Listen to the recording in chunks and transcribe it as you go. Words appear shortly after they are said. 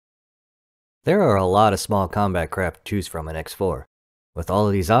There are a lot of small combat craft to choose from in X4. With all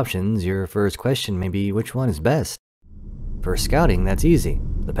of these options, your first question may be which one is best. For scouting, that's easy,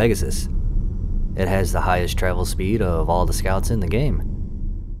 the Pegasus. It has the highest travel speed of all the scouts in the game.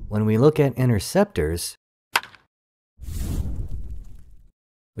 When we look at interceptors,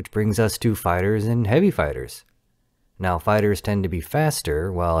 which brings us to fighters and heavy fighters. Now, fighters tend to be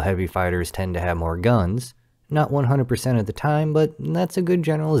faster, while heavy fighters tend to have more guns. Not 100% of the time, but that's a good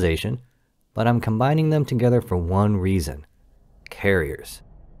generalization. But I'm combining them together for one reason. Carriers.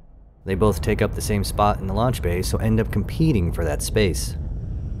 They both take up the same spot in the launch bay, so end up competing for that space.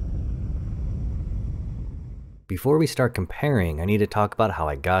 Before we start comparing, I need to talk about how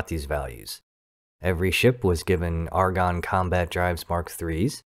I got these values. Every ship was given Argon Combat Drives Mark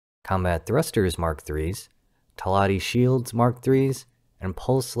IIIs, Combat Thrusters Mark IIIs, Teladi Shields Mark IIIs, and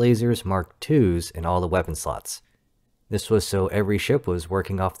Pulse Lasers Mark IIs in all the weapon slots. This was so every ship was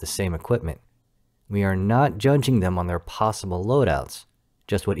working off the same equipment. We are not judging them on their possible loadouts,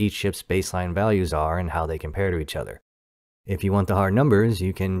 just what each ship's baseline values are and how they compare to each other. If you want the hard numbers,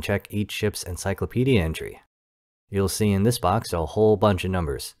 you can check each ship's encyclopedia entry. You'll see in this box a whole bunch of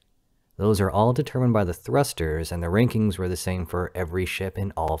numbers. Those are all determined by the thrusters, and the rankings were the same for every ship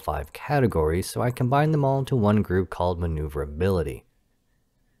in all 5 categories, so I combined them all into one group called maneuverability.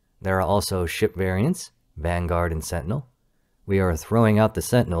 There are also ship variants, Vanguard and Sentinel. We are throwing out the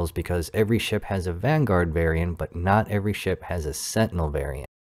Sentinels because every ship has a Vanguard variant, but not every ship has a Sentinel variant.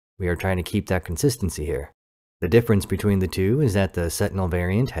 We are trying to keep that consistency here. The difference between the two is that the Sentinel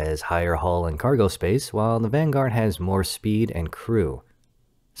variant has higher hull and cargo space, while the Vanguard has more speed and crew.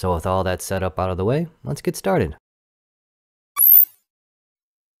 So with all that set up out of the way, let's get started.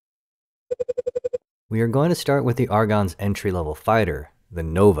 We are going to start with the Argon's entry-level fighter, the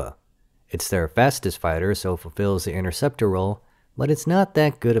Nova. It's their fastest fighter, so fulfills the interceptor role, but it's not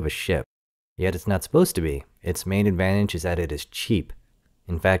that good of a ship. Yet it's not supposed to be. Its main advantage is that it is cheap.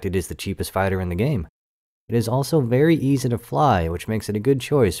 In fact, it is the cheapest fighter in the game. It is also very easy to fly, which makes it a good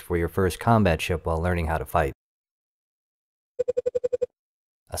choice for your first combat ship while learning how to fight.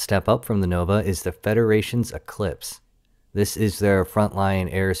 A step up from the Nova is the Federation's Eclipse. This is their frontline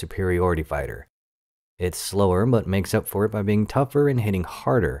air superiority fighter. It's slower, but makes up for it by being tougher and hitting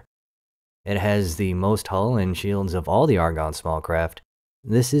harder. It has the most hull and shields of all the Argon small craft.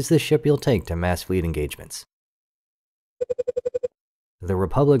 This is the ship you'll take to mass fleet engagements. The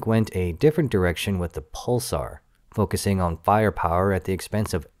Republic went a different direction with the Pulsar, focusing on firepower at the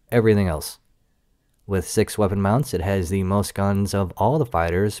expense of everything else. With 6 weapon mounts, it has the most guns of all the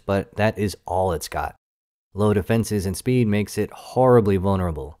fighters, but that is all it's got. Low defenses and speed makes it horribly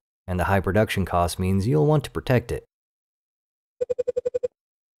vulnerable, and the high production cost means you'll want to protect it.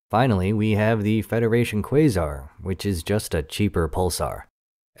 Finally, we have the Federation Quasar, which is just a cheaper Pulsar.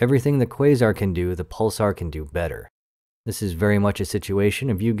 Everything the Quasar can do, the Pulsar can do better. This is very much a situation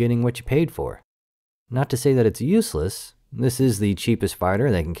of you getting what you paid for. Not to say that it's useless, this is the cheapest fighter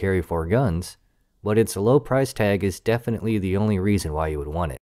that can carry 4 guns, but its low price tag is definitely the only reason why you would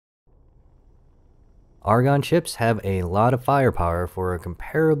want it. Argon ships have a lot of firepower for a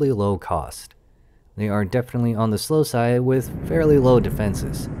comparably low cost. They are definitely on the slow side with fairly low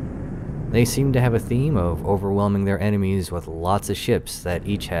defenses. They seem to have a theme of overwhelming their enemies with lots of ships that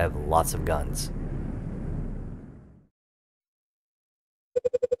each have lots of guns.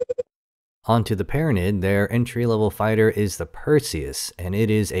 Onto the Paranid, their entry-level fighter is the Perseus, and it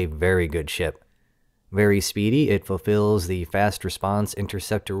is a very good ship. Very speedy, it fulfills the fast response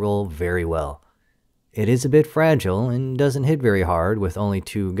interceptor role very well. It is a bit fragile and doesn't hit very hard with only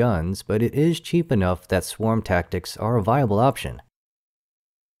 2 guns, but it is cheap enough that swarm tactics are a viable option.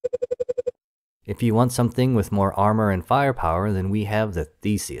 If you want something with more armor and firepower, then we have the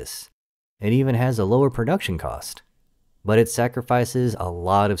Theseus. It even has a lower production cost, but it sacrifices a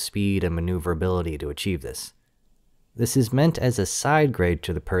lot of speed and maneuverability to achieve this. This is meant as a side grade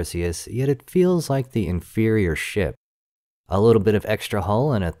to the Perseus, yet it feels like the inferior ship. A little bit of extra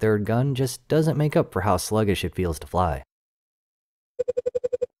hull and a 3rd gun just doesn't make up for how sluggish it feels to fly.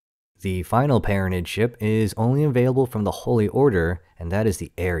 The final Paranid ship is only available from the Holy Order, and that is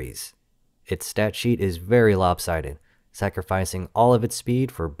the Ares. Its stat sheet is very lopsided, sacrificing all of its speed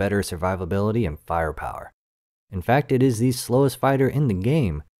for better survivability and firepower. In fact, it is the slowest fighter in the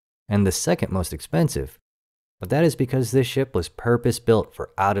game, and the 2nd most expensive. But that is because this ship was purpose-built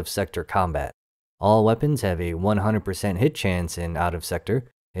for out-of-sector combat. All weapons have a 100% hit chance in out-of-sector.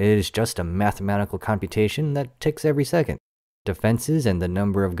 It is just a mathematical computation that ticks every second. Defenses and the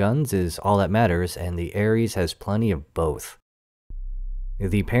number of guns is all that matters, and the Ares has plenty of both.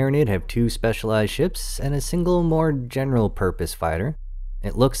 The Paranid have 2 specialized ships and a single more general-purpose fighter.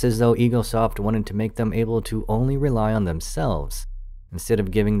 It looks as though Egosoft wanted to make them able to only rely on themselves. Instead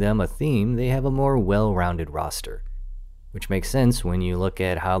of giving them a theme, they have a more well-rounded roster. Which makes sense when you look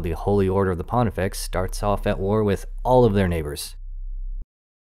at how the Holy Order of the Pontifex starts off at war with all of their neighbors.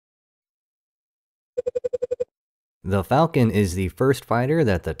 The Falcon is the first fighter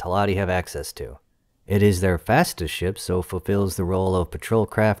that the Teladi have access to. It is their fastest ship, so fulfills the role of patrol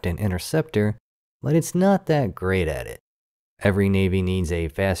craft and interceptor, but it's not that great at it. Every navy needs a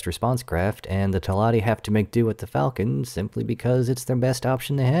fast response craft, and the Teladi have to make do with the Falcon simply because it's their best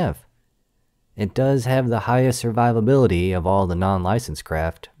option to have. It does have the highest survivability of all the non-licensed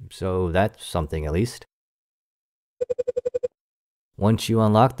craft, so that's something at least. Once you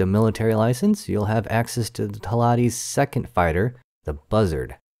unlock the military license, you'll have access to the Teladi's second fighter, the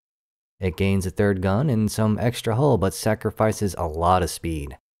Buzzard. It gains a third gun and some extra hull, but sacrifices a lot of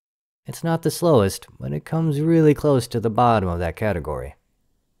speed. It's not the slowest, but it comes really close to the bottom of that category.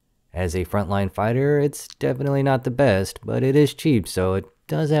 As a frontline fighter, it's definitely not the best, but it is cheap, so it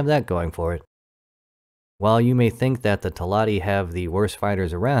does have that going for it. While you may think that the Teladi have the worst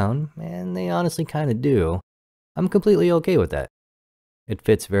fighters around, and they honestly kinda do, I'm completely okay with that. It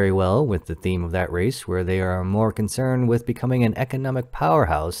fits very well with the theme of that race, where they are more concerned with becoming an economic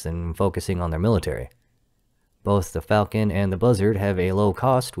powerhouse than focusing on their military. Both the Falcon and the Buzzard have a low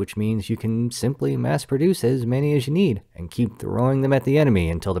cost, which means you can simply mass produce as many as you need, and keep throwing them at the enemy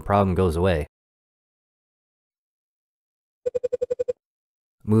until the problem goes away.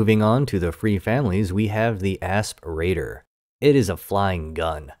 Moving on to the free families, we have the Asp Raider. It is a flying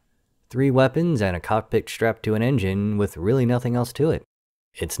gun. 3 weapons and a cockpit strapped to an engine with really nothing else to it.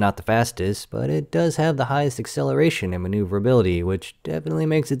 It's not the fastest, but it does have the highest acceleration and maneuverability, which definitely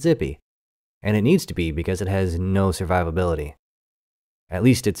makes it zippy. And it needs to be because it has no survivability. At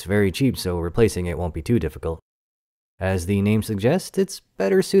least it's very cheap, so replacing it won't be too difficult. As the name suggests, it's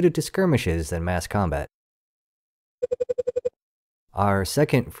better suited to skirmishes than mass combat. Our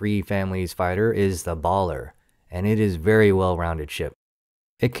second free families fighter is the Baller, and it is a very well-rounded ship.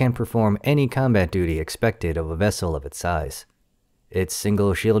 It can perform any combat duty expected of a vessel of its size. Its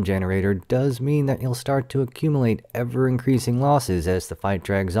single shield generator does mean that you'll start to accumulate ever-increasing losses as the fight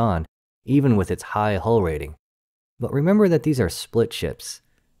drags on, even with its high hull rating. But remember that these are split ships.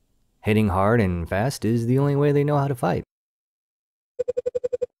 Hitting hard and fast is the only way they know how to fight.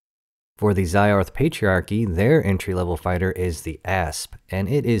 For the Zyarth Patriarchy, their entry-level fighter is the Asp, and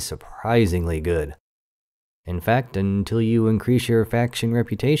it is surprisingly good. In fact, until you increase your faction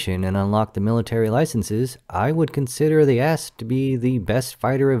reputation and unlock the military licenses, I would consider the Asp to be the best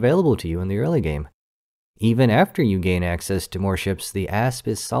fighter available to you in the early game. Even after you gain access to more ships, the Asp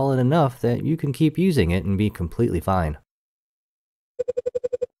is solid enough that you can keep using it and be completely fine.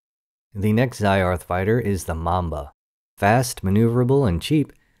 The next Zyarth fighter is the Mamba. Fast, maneuverable, and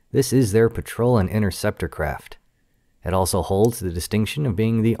cheap, this is their patrol and interceptor craft. It also holds the distinction of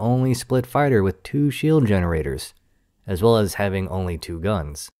being the only split fighter with 2 shield generators, as well as having only 2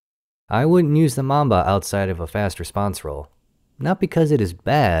 guns. I wouldn't use the Mamba outside of a fast response role, not because it is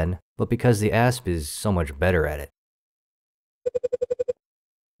bad, but because the Asp is so much better at it.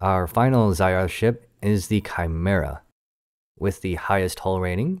 Our final Zyarth ship is the Chimera. With the highest hull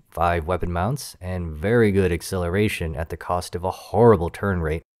rating, 5 weapon mounts, and very good acceleration at the cost of a horrible turn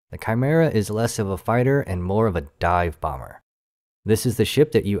rate, the Chimera is less of a fighter and more of a dive bomber. This is the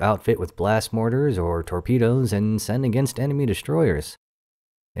ship that you outfit with blast mortars or torpedoes and send against enemy destroyers.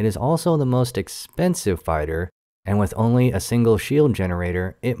 It is also the most expensive fighter, and with only a single shield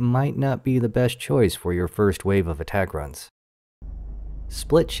generator, it might not be the best choice for your first wave of attack runs.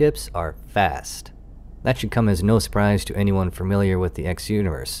 Split ships are fast. That should come as no surprise to anyone familiar with the X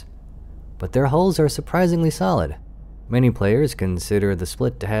universe. But their hulls are surprisingly solid. Many players consider the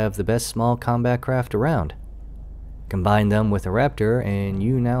Split to have the best small combat craft around. Combine them with a Raptor and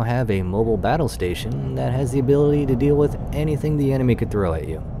you now have a mobile battle station that has the ability to deal with anything the enemy could throw at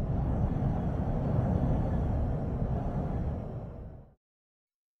you.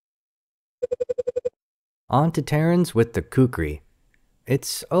 On to Terrans with the Kukri.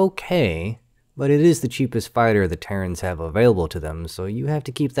 It's okay, but it is the cheapest fighter the Terrans have available to them, so you have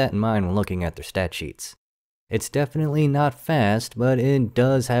to keep that in mind when looking at their stat sheets. It's definitely not fast, but it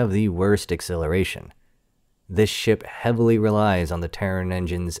does have the worst acceleration. This ship heavily relies on the Terran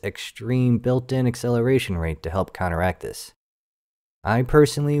engine's extreme built-in acceleration rate to help counteract this. I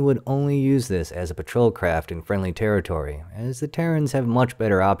personally would only use this as a patrol craft in friendly territory, as the Terrans have much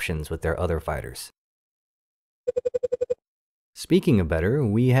better options with their other fighters. Speaking of better,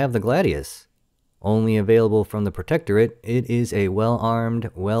 we have the Gladius. Only available from the Protectorate, it is a well-armed,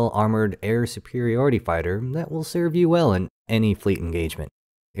 well-armored air superiority fighter that will serve you well in any fleet engagement.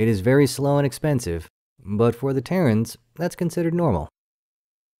 It is very slow and expensive, but for the Terrans, that's considered normal.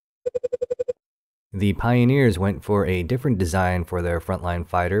 The Pioneers went for a different design for their frontline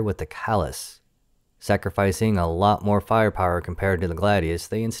fighter with the Callus. Sacrificing a lot more firepower compared to the Gladius,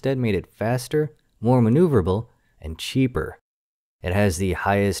 they instead made it faster, more maneuverable, and cheaper. It has the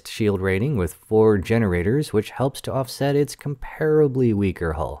highest shield rating with 4 generators, which helps to offset its comparably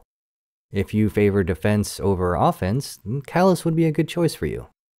weaker hull. If you favor defense over offense, Callus would be a good choice for you.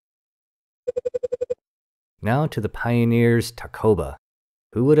 Now to the Pioneers' Takoba.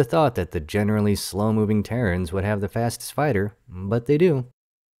 Who would have thought that the generally slow-moving Terrans would have the fastest fighter, but they do.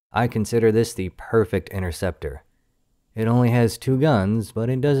 I consider this the perfect interceptor. It only has 2 guns, but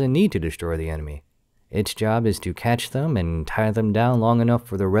it doesn't need to destroy the enemy. Its job is to catch them and tie them down long enough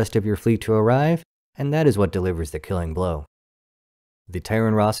for the rest of your fleet to arrive, and that is what delivers the killing blow. The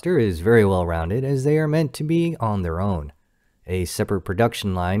Terran roster is very well rounded, as they are meant to be on their own. A separate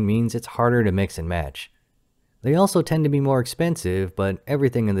production line means it's harder to mix and match. They also tend to be more expensive, but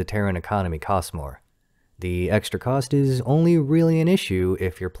everything in the Terran economy costs more. The extra cost is only really an issue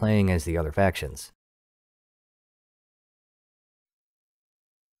if you're playing as the other factions.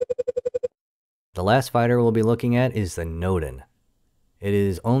 The last fighter we'll be looking at is the Nodin. It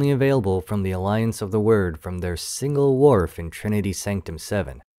is only available from the Alliance of the Word from their single wharf in Trinity Sanctum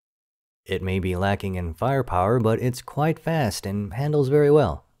 7. It may be lacking in firepower, but it's quite fast and handles very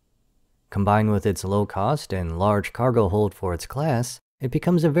well. Combined with its low cost and large cargo hold for its class, it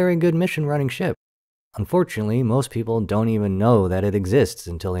becomes a very good mission-running ship. Unfortunately, most people don't even know that it exists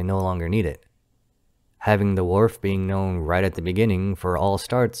until they no longer need it. Having the wharf being known right at the beginning for all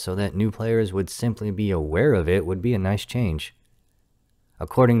starts so that new players would simply be aware of it would be a nice change.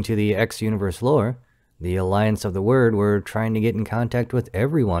 According to the X-Universe lore, the Alliance of the Word were trying to get in contact with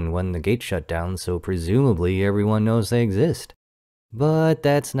everyone when the gate shut down, so presumably everyone knows they exist. But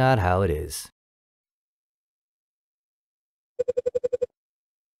that's not how it is.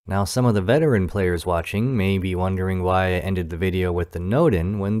 Now, some of the veteran players watching may be wondering why I ended the video with the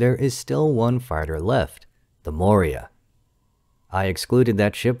Nodin when there is still one fighter left, the Moria. I excluded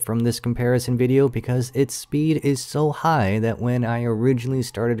that ship from this comparison video because its speed is so high that when I originally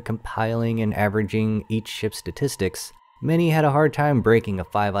started compiling and averaging each ship's statistics, many had a hard time breaking a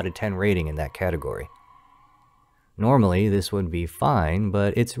 5 out of 10 rating in that category. Normally, this would be fine,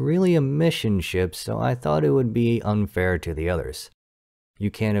 but it's really a mission ship, so I thought it would be unfair to the others. You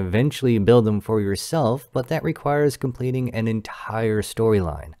can eventually build them for yourself, but that requires completing an entire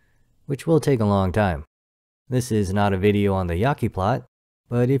storyline, which will take a long time. This is not a video on the Yaki plot,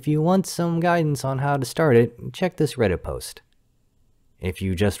 but if you want some guidance on how to start it, check this Reddit post. If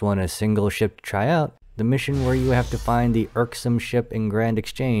you just want a single ship to try out, the mission where you have to find the irksome ship in Grand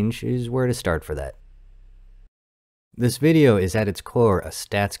Exchange is where to start for that. This video is at its core a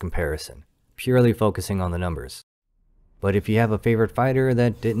stats comparison, purely focusing on the numbers. But if you have a favorite fighter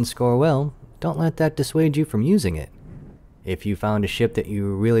that didn't score well, don't let that dissuade you from using it. If you found a ship that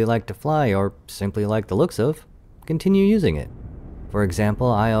you really like to fly or simply like the looks of, continue using it. For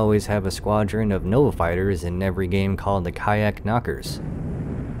example, I always have a squadron of Nova fighters in every game called the Kayak Knockers.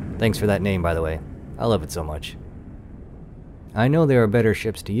 Thanks for that name, by the way. I love it so much. I know there are better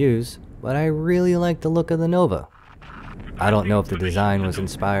ships to use, but I really like the look of the Nova. I don't know if the design was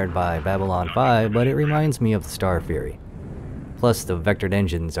inspired by Babylon 5, but it reminds me of the Star Fury. Plus, the vectored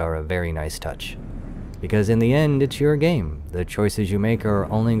engines are a very nice touch. Because in the end, it's your game. The choices you make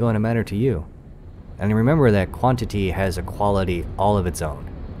are only going to matter to you. And remember that quantity has a quality all of its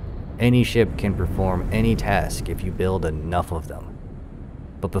own. Any ship can perform any task if you build enough of them.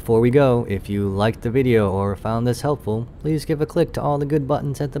 But before we go, if you liked the video or found this helpful, please give a click to all the good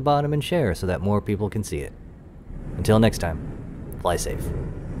buttons at the bottom and share so that more people can see it. Until next time, fly safe.